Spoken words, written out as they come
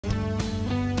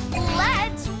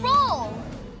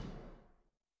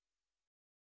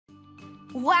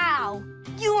Wow!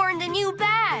 You earned a new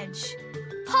badge!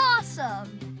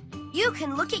 Awesome! You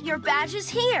can look at your badges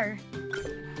here.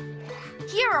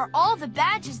 Here are all the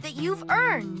badges that you've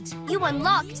earned. You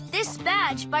unlocked this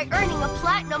badge by earning a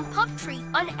platinum pup treat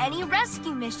on any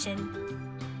rescue mission.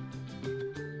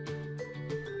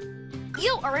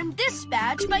 You earned this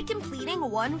badge by completing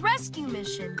one rescue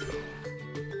mission.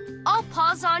 All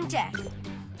paws on deck.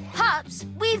 Pups,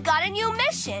 we've got a new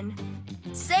mission.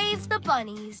 Save the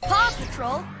bunnies. Paw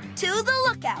Patrol, to the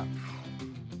lookout.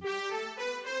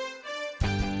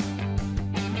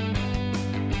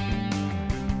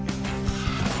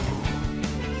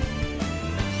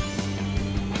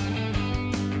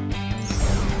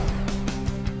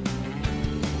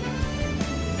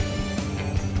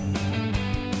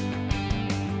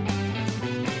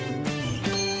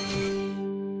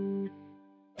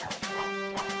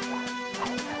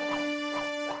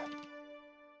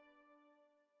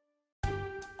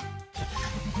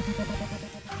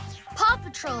 Paw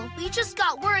Patrol, we just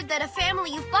got word that a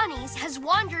family of bunnies has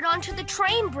wandered onto the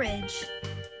train bridge.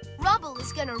 Rubble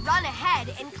is gonna run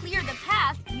ahead and clear the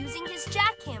path using his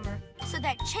jackhammer so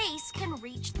that Chase can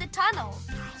reach the tunnel.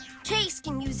 Chase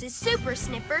can use his super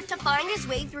snipper to find his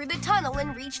way through the tunnel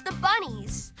and reach the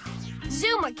bunnies.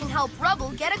 Zuma can help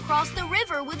Rubble get across the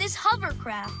river with his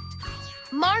hovercraft.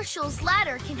 Marshall's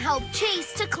ladder can help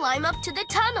Chase to climb up to the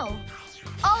tunnel.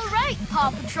 All right, Paw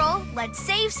Patrol, let's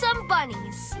save some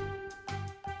bunnies.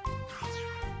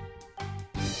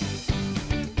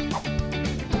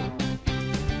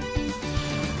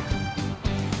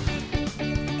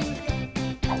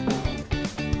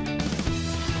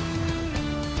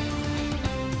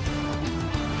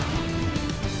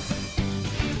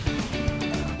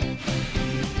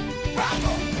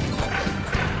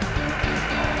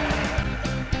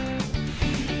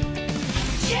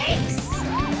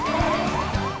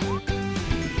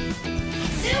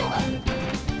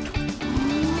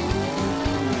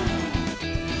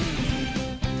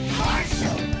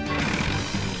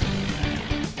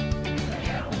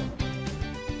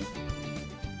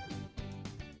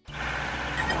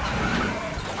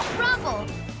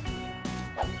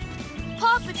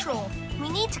 Paw Patrol, we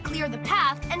need to clear the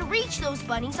path and reach those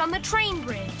bunnies on the train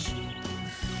bridge.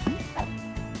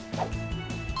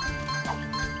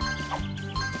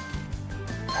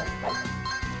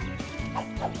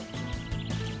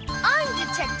 I'm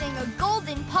detecting a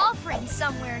golden paw print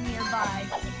somewhere nearby.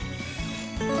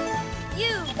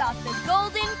 You got the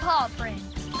golden paw print.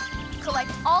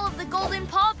 Collect all of the golden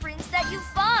paw prints that you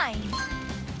find.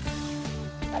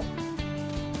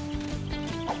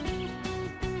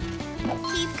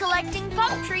 Keep collecting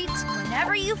pup treats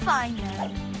whenever you find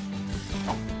them.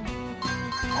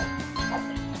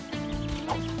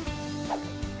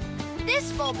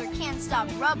 This boulder can't stop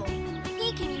Rubble.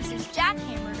 He can use his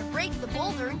jackhammer to break the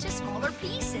boulder into smaller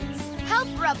pieces. Help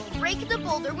Rubble break the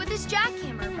boulder with his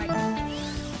jackhammer, Ryder.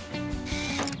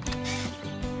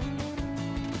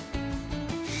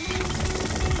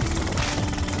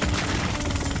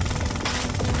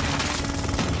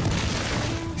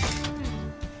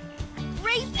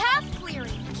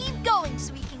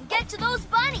 So we can get to those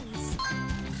bunnies.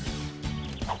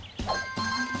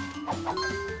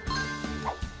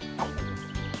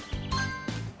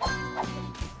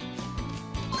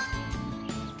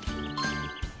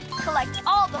 Collect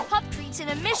all the pup treats in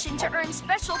a mission to earn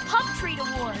special pup treat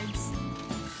awards.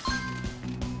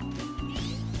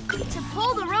 To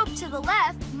pull the rope to the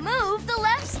left, move the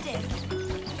left stick.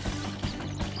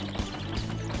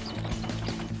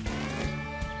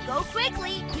 Go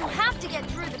quickly. You have to get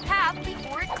through the path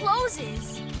before it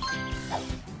closes.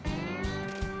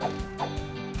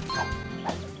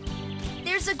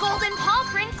 There's a golden paw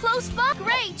print close by.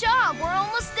 Great job. We're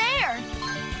almost there.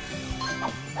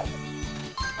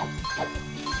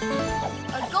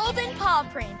 A golden paw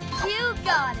print. You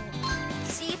got it.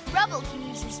 See if Rubble can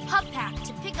use his pup pack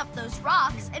to pick up those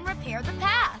rocks and repair the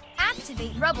path.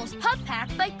 Activate Rubble's pup pack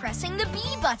by pressing the B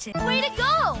button. Way to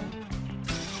go!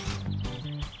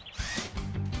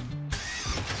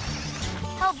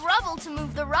 Help Rubble to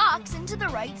move the rocks into the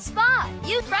right spot.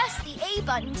 You press the A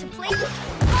button to play.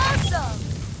 Awesome!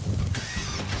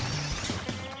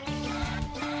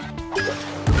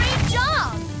 Great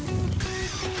job!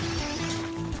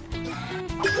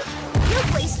 You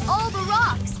placed all the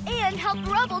rocks and helped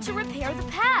Rubble to repair the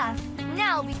path.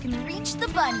 Now we can reach the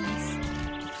bunnies.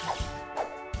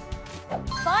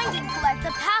 Find and collect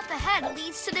the path ahead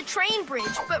leads to the train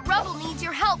bridge, but Rubble needs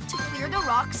your help to clear the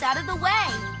rocks out of the way.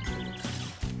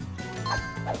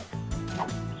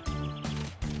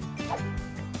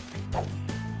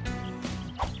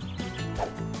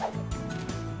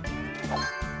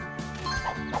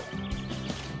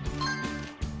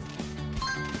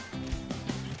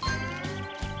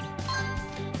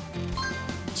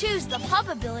 Choose the pup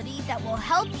ability that will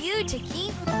help you to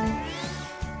keep...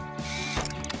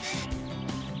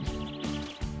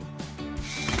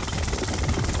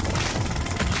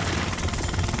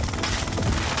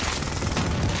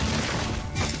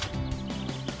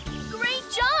 Great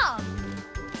job!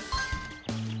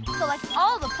 Collect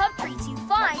all the pup treats you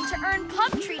find to earn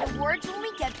pup treat awards when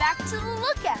we get back to the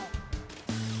lookout.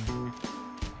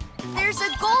 There's a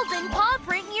golden paw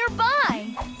print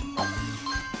nearby.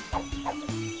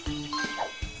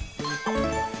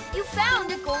 You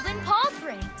found a golden paw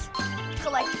print.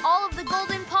 Collect all of the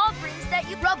golden paw prints that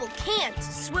you... Rubble can't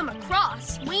swim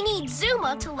across. We need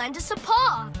Zuma to lend us a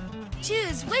paw.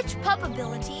 Choose which pup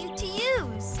ability to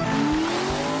use.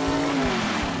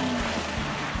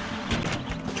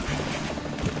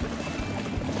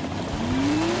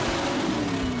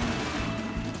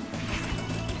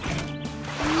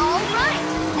 All right,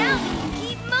 now we can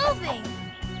keep moving.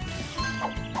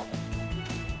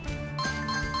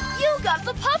 You got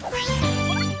the pup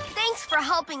print. Thanks for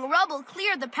helping Rubble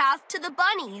clear the path to the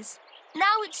bunnies.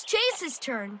 Now it's Chase's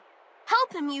turn.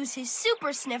 Help him use his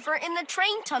super sniffer in the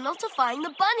train tunnel to find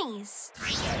the bunnies.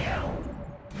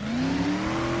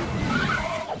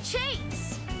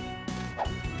 Chase!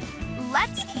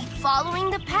 Let's keep following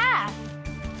the path.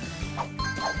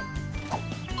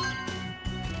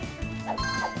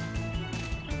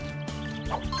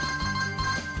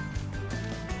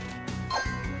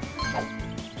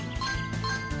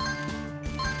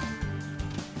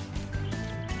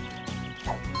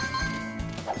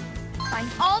 Find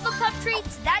all the pup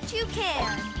treats that you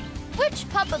can. Which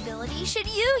pup ability should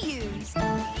you use?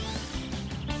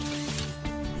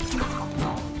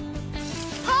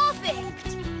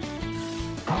 Perfect!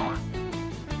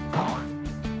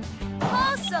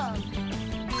 Awesome!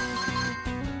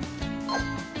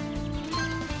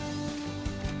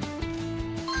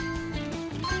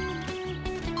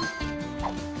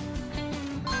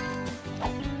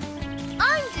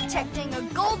 I'm detecting a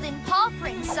golden paw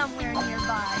print somewhere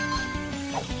nearby.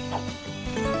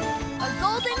 A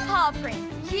golden paw print.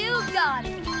 You got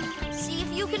it. See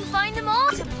if you can find them all.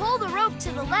 To pull the rope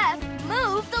to the left,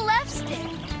 move the left stick.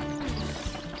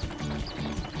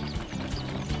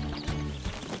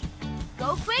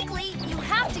 Go quickly. You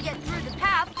have to get through the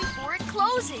path before it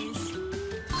closes.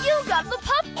 You got the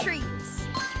pup treats.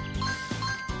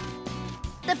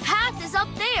 The path is up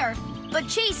there, but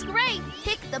Chase Gray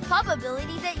picked the pup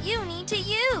ability that you need to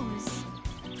use.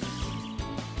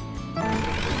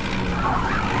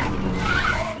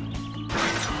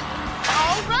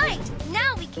 All right,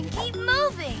 now we can keep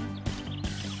moving.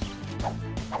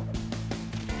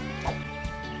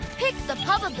 Pick the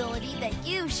pup ability that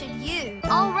you should use.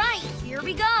 All right, here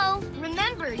we go.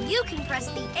 Remember, you can press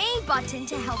the A button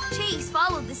to help Chase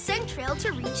follow the scent trail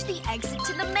to reach the exit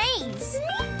to the maze.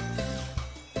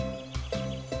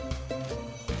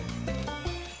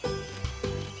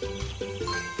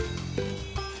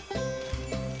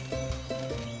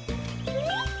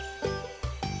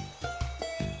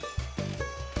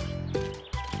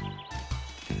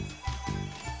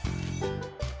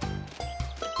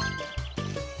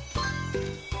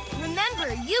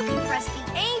 You can press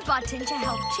the A button to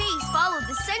help Chase follow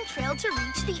the scent trail to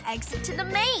reach the exit to the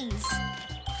maze.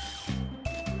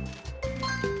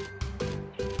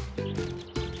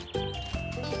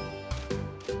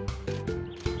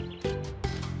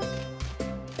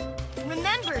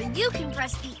 Remember, you can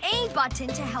press the A button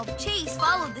to help Chase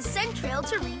follow the scent trail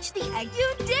to reach the exit.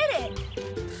 You did it!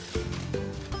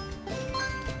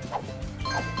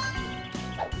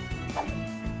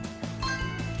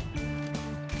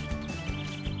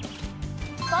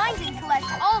 Find and collect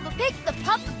all the pick the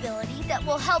pup ability that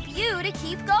will help you to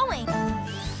keep going.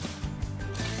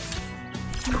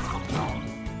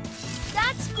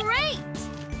 That's great!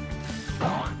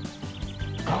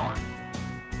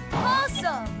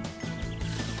 Awesome!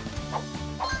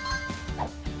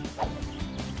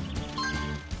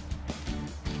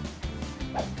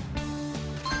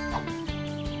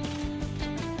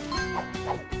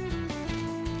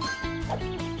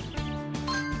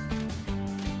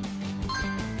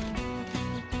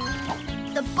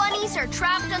 The bunnies are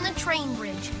trapped on the train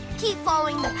bridge. Keep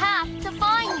following the path to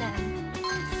find them.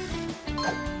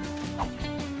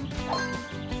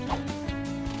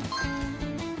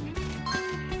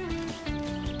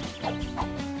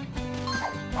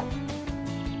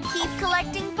 Keep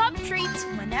collecting pup treats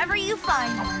whenever you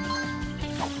find them.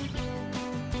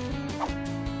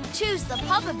 Choose the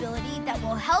pup ability that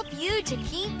will help you to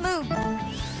keep moving.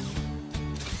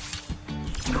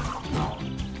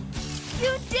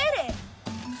 You did it!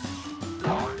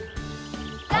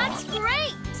 That's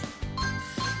great!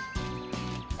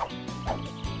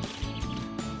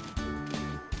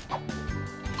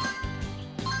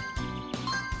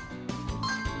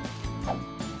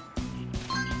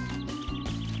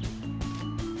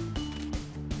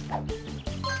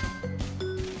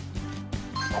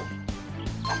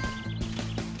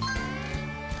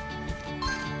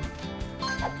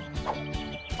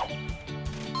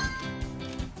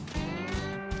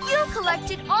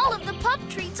 collected all of the pup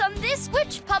treats on this.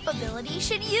 Which pup ability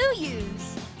should you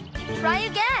use? Try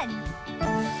again.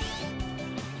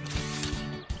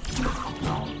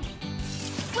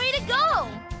 Way to go!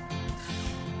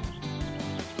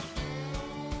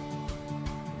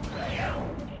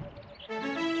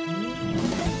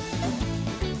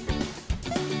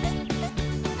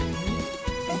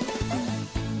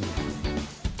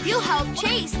 You help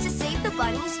Chase to save the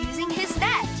bunnies using his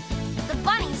net. The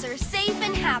bunnies are safe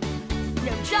and happy.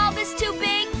 No job is too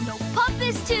big, no pup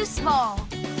is too small.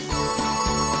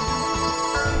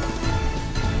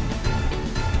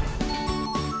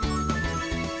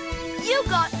 You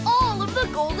got all of the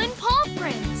golden paw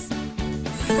prints.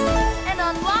 And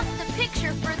unlock the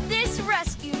picture for this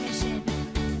rescue mission.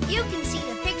 You can see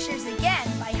the picture